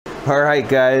Alright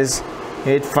guys,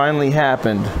 it finally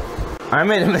happened. I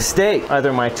made a mistake.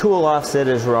 Either my tool offset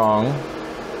is wrong,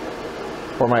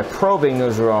 or my probing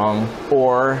is wrong,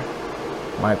 or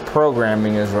my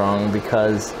programming is wrong,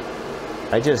 because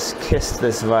I just kissed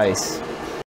this vise.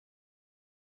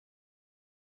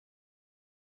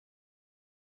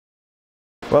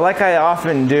 Well, like I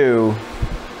often do,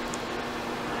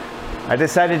 I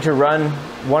decided to run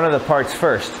one of the parts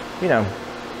first, you know,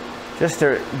 just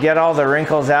to get all the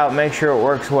wrinkles out, make sure it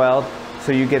works well,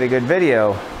 so you get a good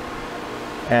video.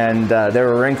 And there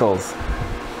were wrinkles.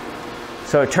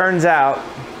 So it turns out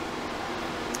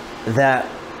that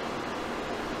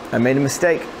I made a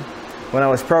mistake. When I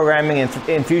was programming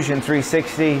in Fusion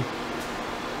 360,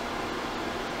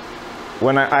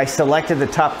 when I selected the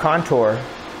top contour,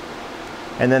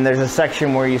 and then there's a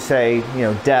section where you say, you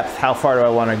know, depth, how far do I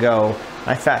want to go?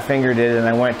 I fat fingered it and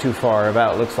I went too far,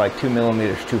 about looks like 2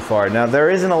 millimeters too far. Now there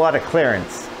isn't a lot of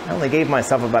clearance. I only gave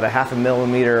myself about a half a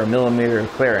millimeter or millimeter of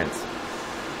clearance.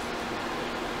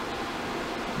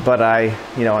 But I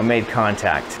made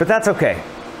contact. But that's okay.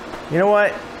 You know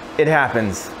what? It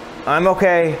happens. I'm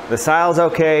okay, the SYIL's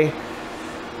okay.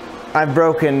 I've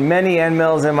broken many end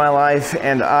mills in my life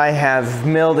and I have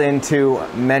milled into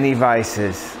many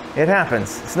vices. It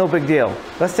happens, it's no big deal.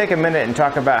 Let's take a minute and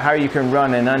talk about how you can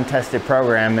run an untested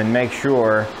program and make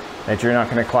sure that you're not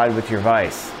going to collide with your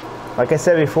vise. Like I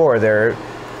said before, there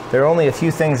are only a few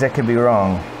things that could be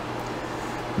wrong.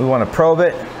 We want to probe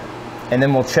it, and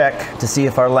then we'll check to see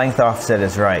if our length offset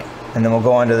is right. And then we'll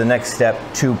go on to the next step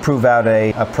to prove out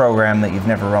a program that you've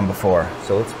never run before.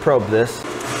 So let's probe this.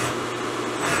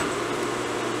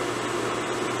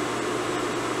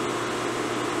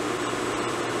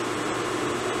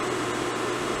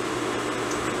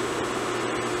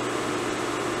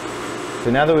 So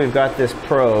now that we've got this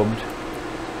probed,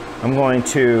 I'm going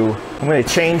to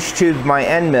change to my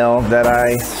end mill that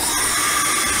I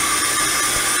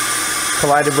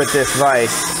collided with this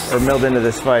vise, or milled into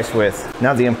this vise with.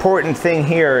 Now the important thing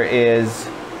here is,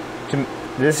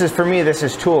 for me, this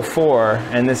is tool 4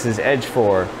 and this is edge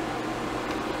 4.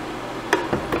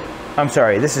 I'm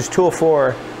sorry, this is tool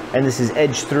 4 and this is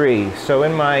edge 3. So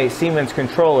in my Siemens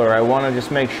controller, I want to just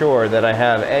make sure that I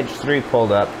have edge 3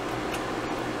 pulled up.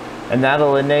 And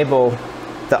that'll enable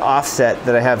the offset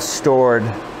that I have stored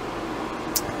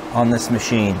on this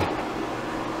machine.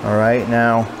 All right,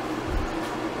 now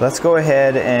let's go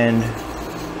ahead and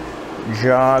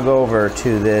jog over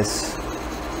to the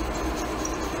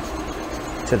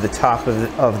top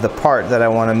of the part that I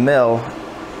want to mill.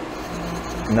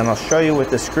 And then I'll show you with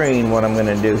the screen what I'm going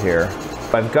to do here.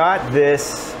 I've got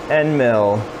this end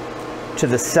mill to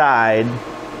the side,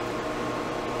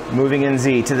 moving in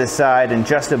Z to the side and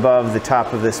just above the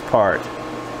top of this part.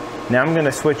 Now I'm going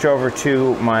to switch over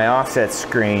to my offset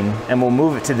screen and we'll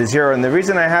move it to the 0. And the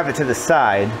reason I have it to the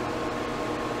side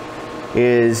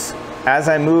is as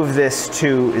I move this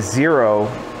to 0,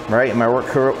 right, in my work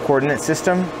coordinate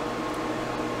system,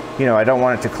 you know, I don't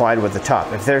want it to collide with the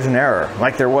top. If there's an error,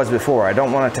 like there was before, I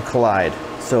don't want it to collide.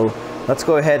 So let's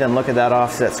go ahead and look at that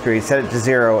offset screen, set it to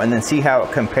 0, and then see how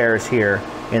it compares here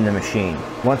in the machine.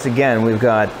 Once again, we've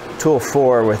got tool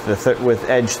 4 with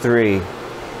edge 3.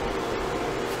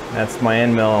 That's my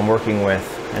end mill I'm working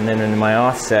with. And then in my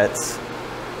offsets,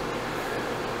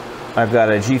 I've got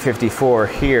a G54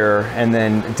 here, and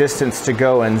then distance to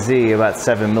go in Z about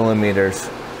 7 millimeters.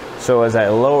 So as I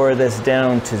lower this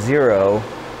down to 0,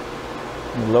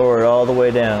 lower it all the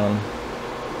way down,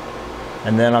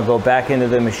 and then I'll go back into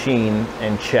the machine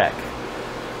and check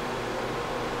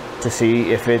to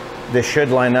see if this should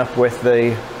line up with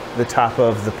the top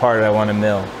of the part I want to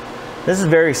mill. This is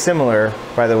very similar,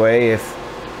 by the way,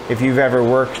 if you've ever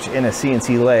worked in a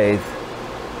CNC lathe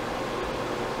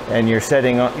and you're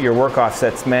setting your work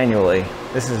offsets manually.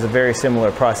 This is a very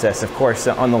similar process. Of course,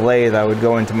 on the lathe, I would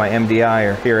go into my MDI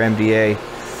or here MDA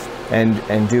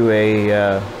and do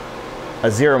a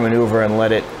 0 maneuver and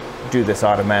let it do this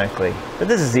automatically. But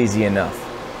this is easy enough.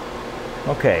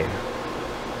 Okay,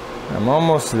 I'm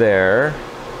almost there.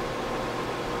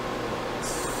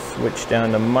 Switch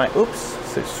down to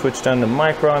switch down to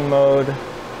micron mode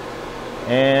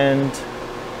and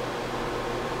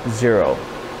 0.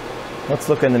 Let's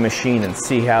look in the machine and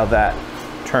see how that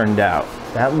turned out.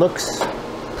 That looks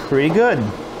pretty good.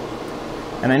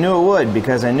 And I knew it would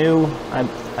because I knew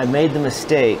I made the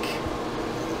mistake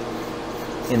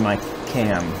in my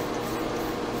cam.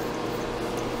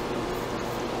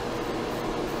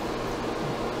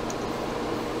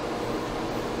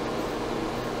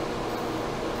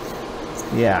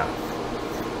 Yeah,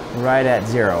 right at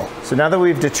 0. So now that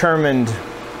we've determined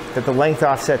that the length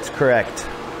offset's correct,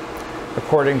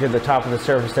 according to the top of the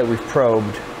surface that we've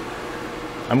probed.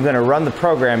 I'm going to run the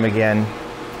program again,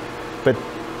 but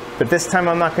this time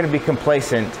I'm not going to be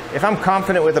complacent. If I'm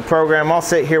confident with the program, I'll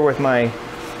sit here with my,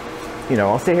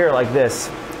 I'll sit here like this,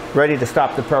 ready to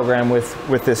stop the program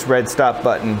with this red stop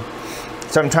button.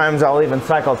 Sometimes I'll even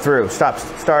cycle through, stop,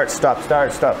 start, stop,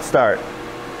 start, stop, start.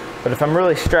 But if I'm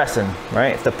really stressing,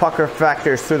 right, if the pucker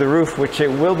factor is through the roof, which it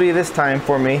will be this time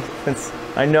for me, since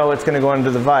I know it's going to go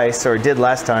into the vise, or it did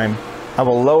last time, I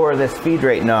will lower this feed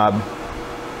rate knob,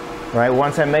 right?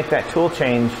 Once I make that tool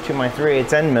change to my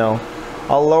 3/8 end mill,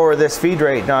 I'll lower this feed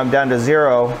rate knob down to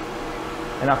 0,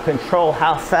 and I'll control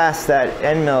how fast that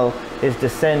end mill is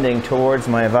descending towards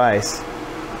my vise,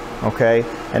 okay?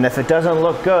 And if it doesn't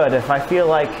look good, if I feel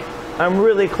like I'm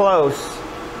really close,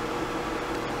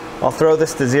 I'll throw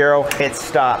this to 0, hit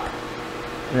stop,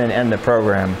 and then end the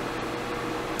program.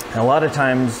 And a lot of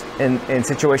times in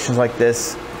situations like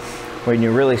this, when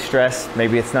you're really stressed,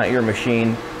 maybe it's not your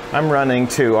machine, I'm running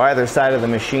to either side of the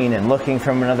machine and looking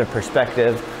from another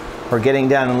perspective, or getting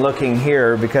down and looking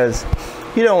here, because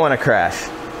you don't want to crash.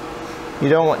 You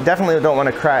definitely don't want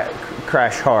to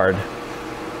crash hard.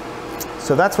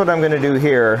 So that's what I'm going to do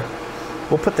here.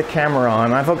 We'll put the camera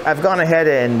on. I've gone ahead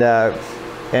and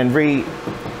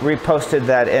reposted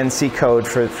that NC code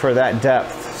for that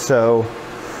depth. So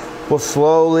we'll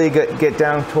slowly get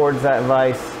down towards that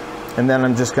vise, and then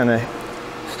I'm just going to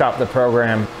stop the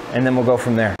program, and then we'll go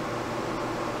from there.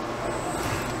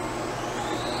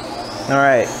 All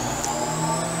right,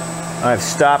 I've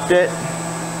stopped it.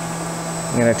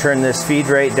 I'm going to turn this feed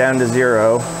rate down to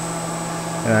 0,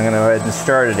 and I'm going to go ahead and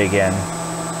start it again.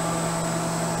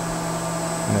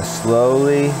 I'm going to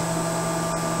slowly,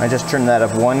 I just turned that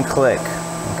up 1 click,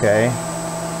 okay?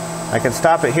 I could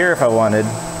stop it here if I wanted,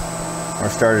 or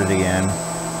start it again.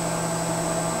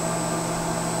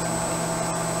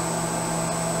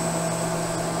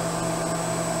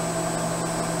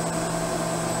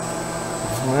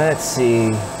 Let's see.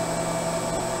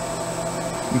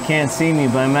 You can't see me,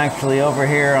 but I'm actually over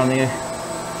here on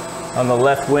the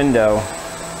left window.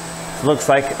 It looks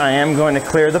like I am going to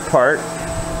clear the part.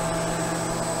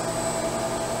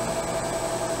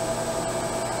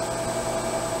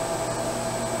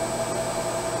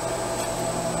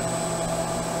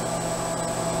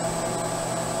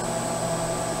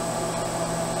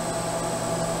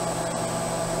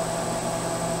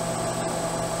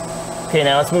 Okay,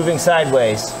 now it's moving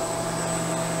sideways.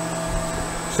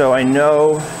 So I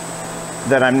know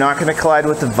that I'm not going to collide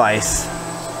with the vise,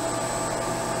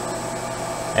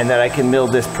 and that I can mill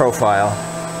this profile.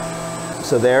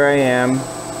 So there I am.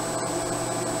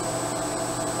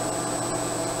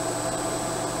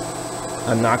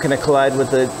 I'm not going to collide with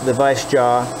the vise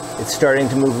jaw. It's starting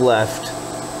to move left.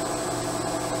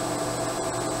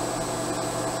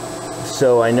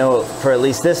 So I know for at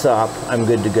least this op, I'm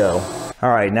good to go. All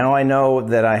right, now I know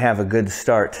that I have a good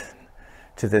start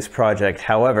to this project.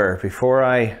 However, before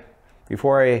I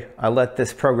let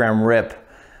this program rip,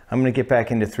 I'm going to get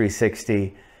back into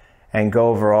 360 and go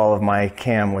over all of my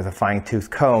cam with a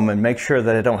fine-tooth comb and make sure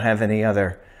that I don't have any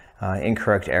other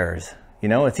incorrect errors. You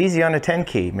know, it's easy on a 10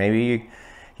 key. Maybe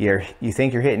you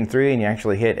think you're hitting 3 and you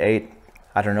actually hit 8.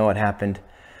 I don't know what happened,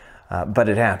 but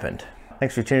it happened.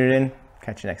 Thanks for tuning in.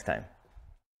 Catch you next time.